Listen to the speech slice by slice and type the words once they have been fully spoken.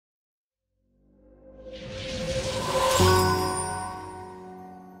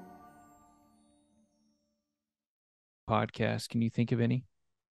podcast. Can you think of any?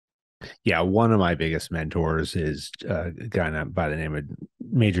 Yeah, one of my biggest mentors is a guy by the name of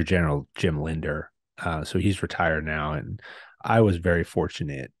Major General Jim Linder. So he's retired now, and I was very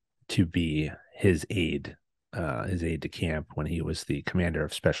fortunate to be his aide de camp when he was the commander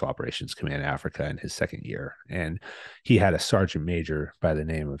of Special Operations Command Africa in his second year. And he had a sergeant major by the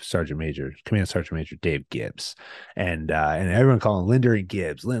name of Command Sergeant Major Dave Gibbs, and everyone called him Linder and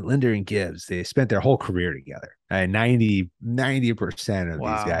Gibbs, Linder and Gibbs. They spent their whole career together. And 90% of these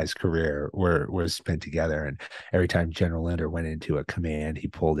Wow. guys' career was spent together. And every time General Linder went into a command, he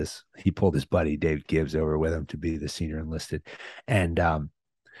pulled his buddy Dave Gibbs over with him to be the senior enlisted. And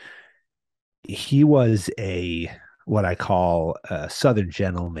he was a what I call a Southern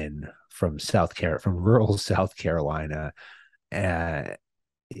gentleman from rural South Carolina. Uh,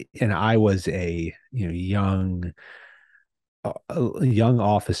 and I was a young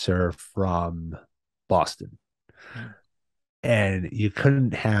officer from Boston. Mm. And you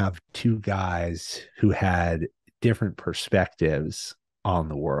couldn't have two guys who had different perspectives on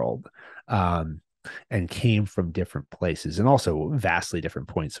the world, um, and came from different places and also vastly different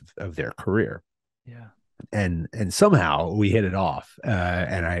points of their career. Yeah. And somehow we hit it off.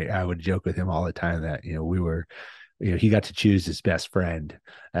 And I would joke with him all the time that, he got to choose his best friend,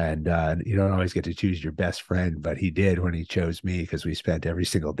 and you don't always get to choose your best friend, but he did when he chose me, because we spent every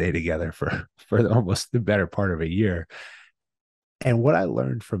single day together for almost the better part of a year. And what I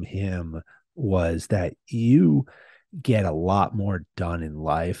learned from him was that you get a lot more done in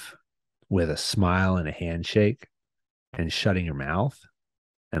life with a smile and a handshake and shutting your mouth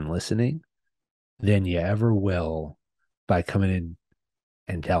and listening than you ever will by coming in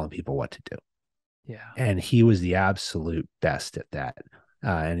and telling people what to do. Yeah. And he was the absolute best at that.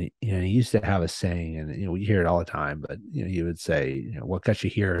 And he used to have a saying, and we hear it all the time, but he would say, what got you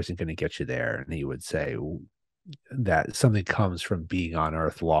here isn't going to get you there. And he would say that something comes from being on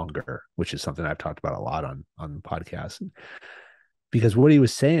earth longer, which is something I've talked about a lot on the podcast. Because what he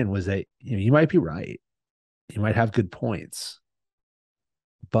was saying was that you might be right, you might have good points,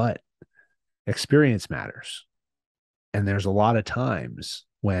 but experience matters. And there's a lot of times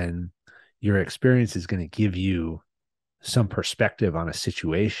when your experience is going to give you some perspective on a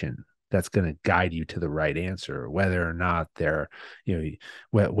situation that's going to guide you to the right answer, whether or not there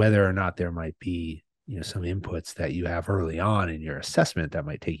might be some inputs that you have early on in your assessment that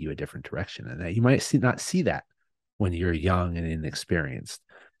might take you a different direction, and that you might not see that when you're young and inexperienced.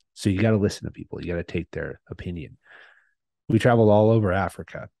 So you got to listen to people. You got to take their opinion. We traveled all over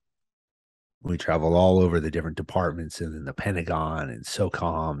Africa. We traveled all over the different departments and in the Pentagon and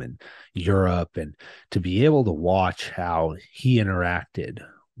SOCOM and Europe, and to be able to watch how he interacted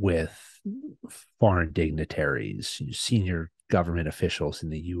with foreign dignitaries, senior government officials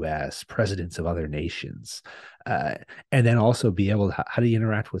in the U.S., presidents of other nations, uh, and then also be able to, how do you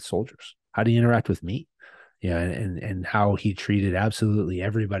interact with soldiers? How do you interact with me? And how he treated absolutely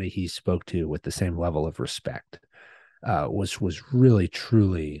everybody he spoke to with the same level of respect, was really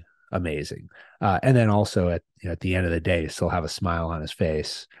truly amazing. And then also at the end of the day, still have a smile on his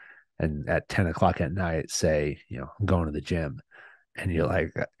face, and at 10 o'clock at night say, I'm going to the gym. And you're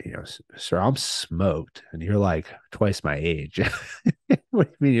like, sir, I'm smoked. And you're like twice my age. What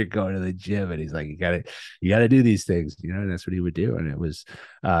do you mean you're going to the gym? And he's like, you gotta do these things, and that's what he would do. And it was,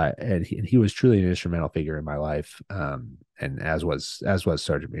 and he was truly an instrumental figure in my life. And as was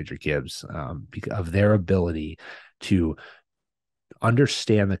Sergeant Major Gibbs, because of their ability to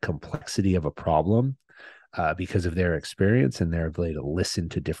understand the complexity of a problem, because of their experience and their ability to listen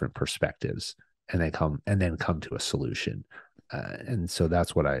to different perspectives, and then come to a solution. And so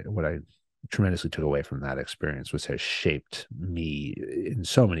that's what I tremendously took away from that experience, which has shaped me in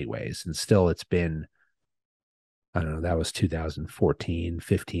so many ways. And still, it's been, I don't know, that was 2014,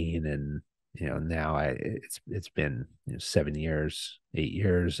 15, and now it's been 7 years, 8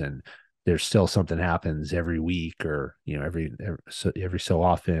 years, and there's still something happens every week, or every so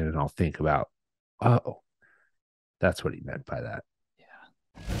often, and I'll think about, oh, that's what he meant by that.